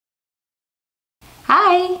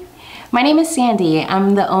Hi, my name is Sandy.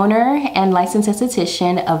 I'm the owner and licensed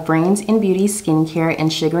esthetician of Brains and Beauty Skincare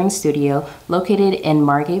and Sugaring Studio located in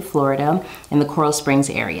Margate, Florida in the Coral Springs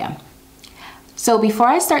area. So before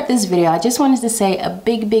I start this video, I just wanted to say a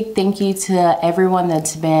big thank you to everyone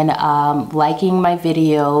that's been liking my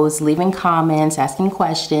videos, leaving comments, asking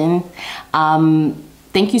questions.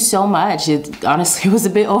 Thank you so much. Honestly, it was a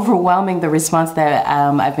bit overwhelming, the response that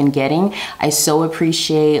I've been getting. I so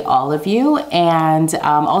appreciate all of you. And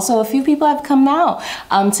also a few people have come out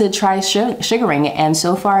to try sugaring. And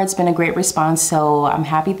so far it's been a great response. So I'm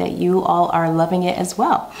happy that you all are loving it as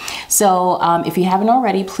well. So if you haven't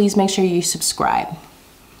already, please make sure you subscribe.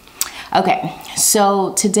 Okay,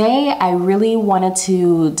 so today I really wanted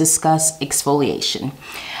to discuss exfoliation.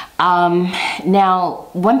 Now,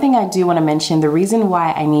 one thing I do want to mention, the reason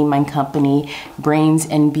why I named my company Brains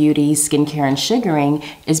and Beauty Skincare and Sugaring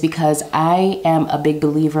is because I am a big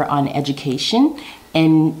believer on education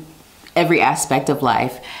in every aspect of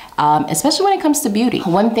life, especially when it comes to beauty.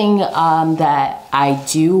 One thing that I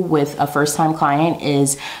do with a first-time client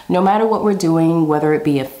is no matter what we're doing, whether it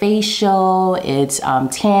be a facial, it's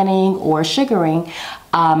tanning or sugaring,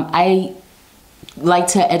 I like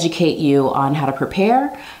to educate you on how to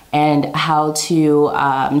prepare and how to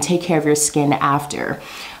take care of your skin after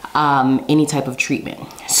any type of treatment.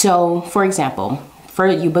 So for example,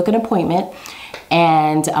 you book an appointment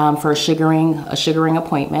and for a sugaring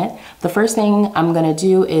appointment, the first thing I'm gonna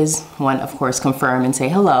do is, one, of course, confirm and say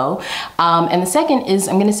hello. And the second is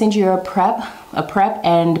I'm gonna send you a prep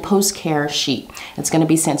and post-care sheet. It's gonna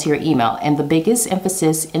be sent to your email. And the biggest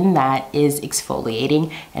emphasis in that is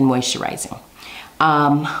exfoliating and moisturizing.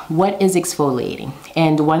 What is exfoliating?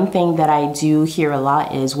 And one thing that I do hear a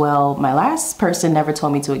lot is, well, my last person never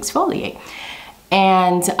told me to exfoliate.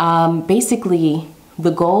 And basically,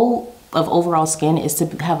 the goal of overall skin is to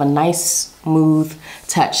have a nice, smooth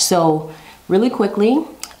touch. So really quickly,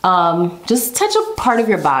 just touch a part of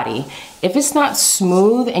your body. If it's not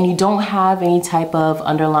smooth and you don't have any type of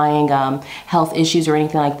underlying health issues or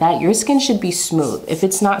anything like that, your skin should be smooth. If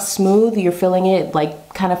it's not smooth, you're feeling it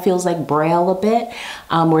like kind of feels like braille a bit,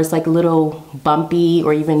 where it's like a little bumpy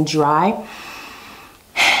or even dry,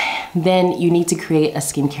 then you need to create a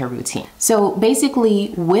skincare routine. So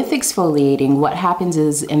basically with exfoliating, what happens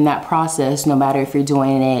is in that process, no matter if you're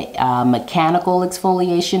doing a mechanical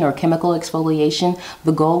exfoliation or chemical exfoliation,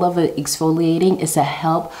 the goal of exfoliating is to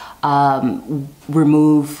help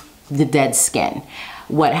remove the dead skin.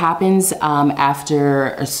 What happens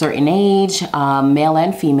after a certain age, male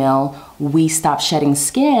and female, we stop shedding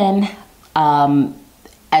skin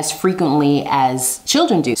as frequently as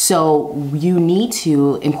children do. So you need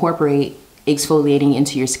to incorporate exfoliating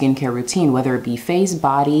into your skincare routine, whether it be face,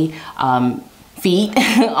 body, feet,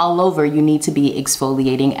 all over. You need to be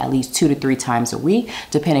exfoliating at least 2 to 3 times a week,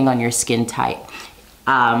 depending on your skin type.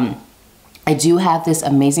 I do have this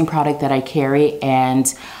amazing product that I carry,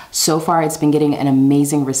 and so far it's been getting an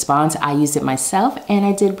amazing response. I used it myself, and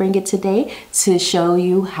I did bring it today to show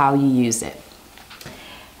you how you use it.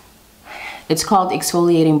 It's called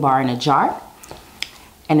Exfoliating Bar in a Jar,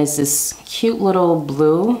 and it's this cute little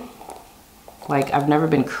blue. Like, I've never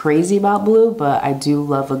been crazy about blue, but I do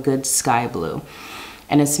love a good sky blue.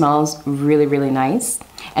 And it smells really nice.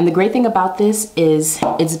 And the great thing about this is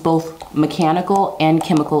it's both mechanical and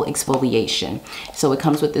chemical exfoliation. So it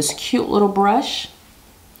comes with this cute little brush.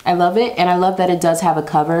 I love it, and I love that it does have a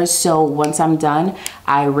cover, so once I'm done,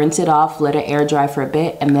 I rinse it off, let it air dry for a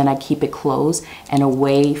bit, and then I keep it closed and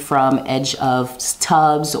away from edge of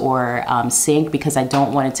tubs or sink, because I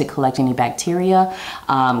don't want it to collect any bacteria,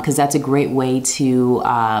 because that's a great way to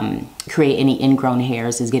create any ingrown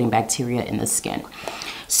hairs, is getting bacteria in the skin.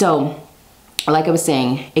 So like I was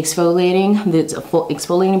saying, exfoliating, the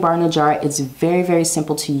exfoliating bar in a jar, it's very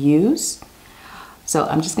simple to use. So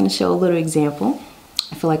I'm just gonna show a little example.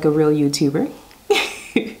 I feel like a real YouTuber.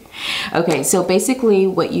 Okay, so basically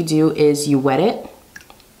what you do is you wet it.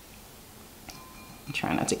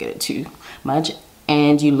 Try not to get it too much.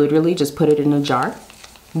 And you literally just put it in a jar,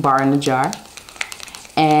 bar in a jar,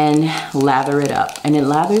 and lather it up. And it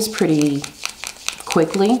lathers pretty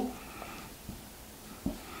quickly.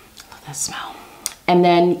 Love that smell. And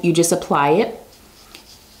then you just apply it,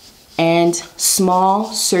 and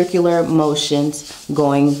small circular motions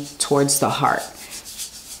going towards the heart.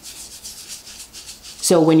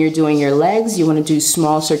 So when you're doing your legs, you want to do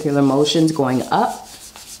small circular motions going up.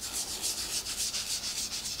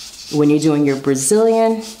 When you're doing your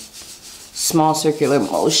Brazilian, small circular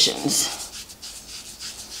motions.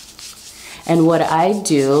 And what I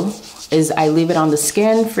do is I leave it on the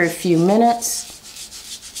skin for a few minutes.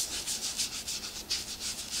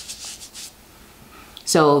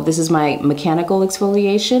 So this is my mechanical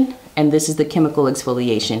exfoliation, and this is the chemical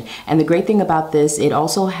exfoliation. And the great thing about this, it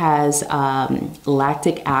also has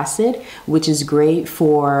lactic acid, which is great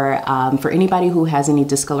for anybody who has any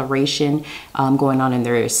discoloration going on in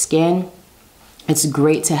their skin. It's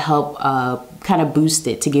great to help kind of boost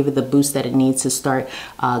it, to give it the boost that it needs to start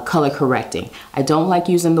color correcting. I don't like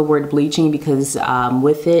using the word bleaching because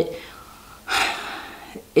with it,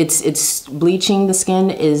 it's bleaching the skin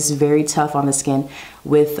is very tough on the skin.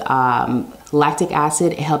 With lactic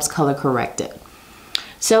acid, it helps color correct it.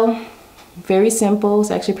 So very simple. It's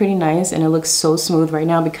actually pretty nice, and it looks so smooth right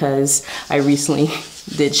now because I recently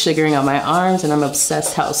did sugaring on my arms, and I'm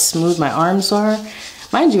obsessed how smooth my arms are.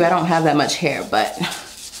 Mind you, I don't have that much hair, but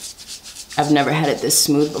I've never had it this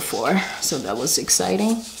smooth before, so that was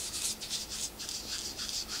exciting.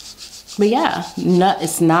 But yeah,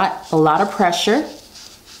 it's not a lot of pressure.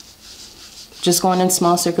 Just going in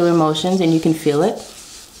small circular motions, and you can feel it.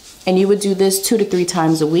 And you would do this 2 to 3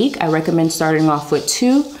 times a week. I recommend starting off with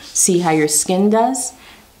 2, see how your skin does.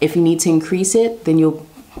 If you need to increase it, then you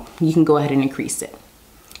can go ahead and increase it.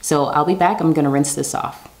 So I'll be back. I'm gonna rinse this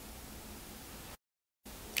off.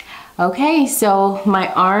 Okay, so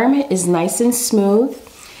my arm is nice and smooth,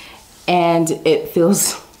 and it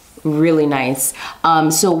feels really nice.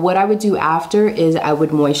 So what I would do after is I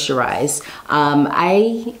would moisturize.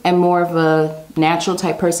 I am more of a natural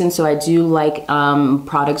type person, so I do like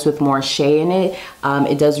products with more shea in it.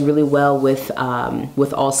 It does really well with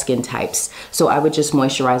all skin types. So I would just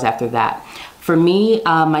moisturize after that. For me,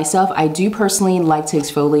 myself, I do personally like to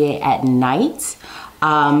exfoliate at night.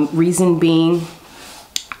 Reason being,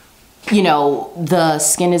 you know, the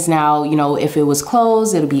skin is now, you know, if it was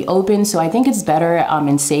closed, it'll be open. So I think it's better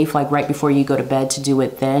and safe, like right before you go to bed, to do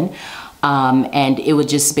it then. And it would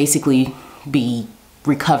just basically be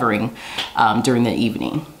recovering during the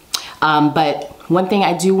evening. But one thing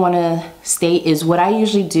I do want to state is what I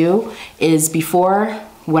usually do is before,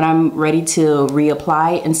 when I'm ready to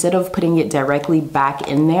reapply, instead of putting it directly back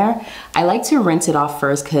in there, I like to rinse it off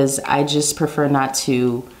first because I just prefer not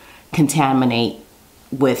to contaminate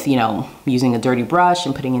with, you know, using a dirty brush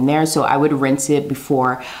and putting in there. So I would rinse it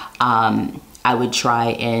before I would try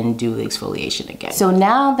and do the exfoliation again. So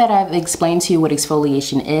now that I've explained to you what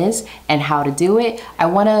exfoliation is and how to do it, I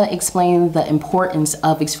want to explain the importance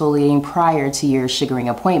of exfoliating prior to your sugaring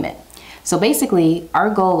appointment. So basically, our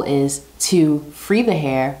goal is to free the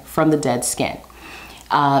hair from the dead skin.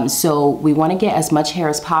 So we want to get as much hair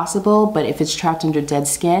as possible, but if it's trapped under dead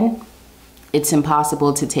skin, it's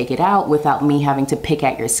impossible to take it out without me having to pick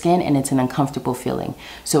at your skin, and it's an uncomfortable feeling.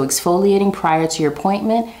 So exfoliating prior to your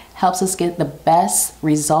appointment helps us get the best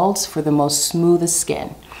results for the most smoothest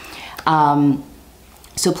skin.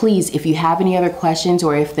 So please, if you have any other questions,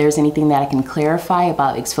 or if there's anything that I can clarify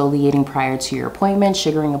about exfoliating prior to your appointment,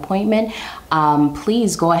 sugaring appointment,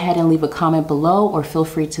 please go ahead and leave a comment below, or feel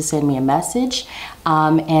free to send me a message.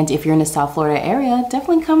 And if you're in the South Florida area,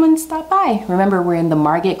 definitely come and stop by. Remember, we're in the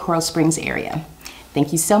Margate, Coral Springs area.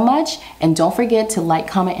 Thank you so much, and don't forget to like,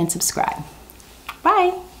 comment, and subscribe.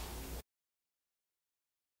 Bye.